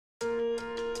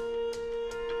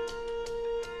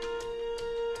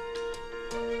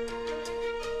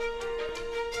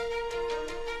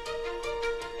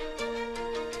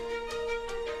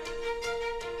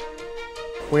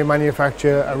We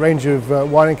manufacture a range of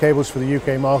wiring cables for the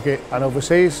UK market and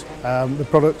overseas. The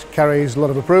product carries a lot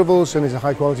of approvals and is a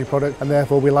high quality product, and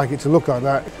therefore we like it to look like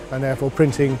that, and therefore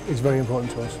printing is very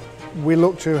important to us. We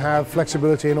look to have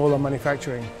flexibility in all our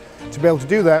manufacturing. To be able to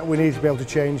do that, we need to be able to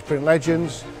change print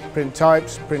legends, print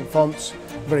types, print fonts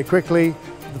very quickly.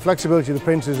 The flexibility of the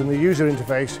printers and the user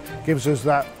interface gives us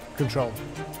that control.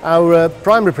 Our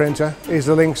primary printer is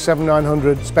the Linx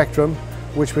 7900 Spectrum,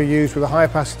 which we use with a high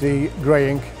opacity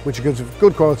grey ink, which gives a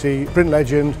good quality print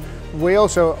legend. We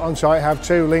also on site have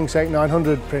two Linx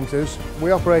 8900 printers.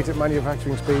 We operate at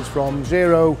manufacturing speeds from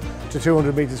 0 to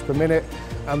 200 meters per minute,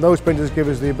 and those printers give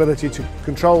us the ability to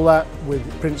control that with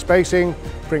print spacing,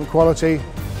 print quality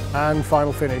and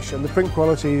final finish. And the print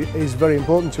quality is very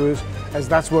important to us, as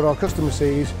that's what our customer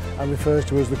sees and refers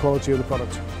to as the quality of the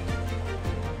product.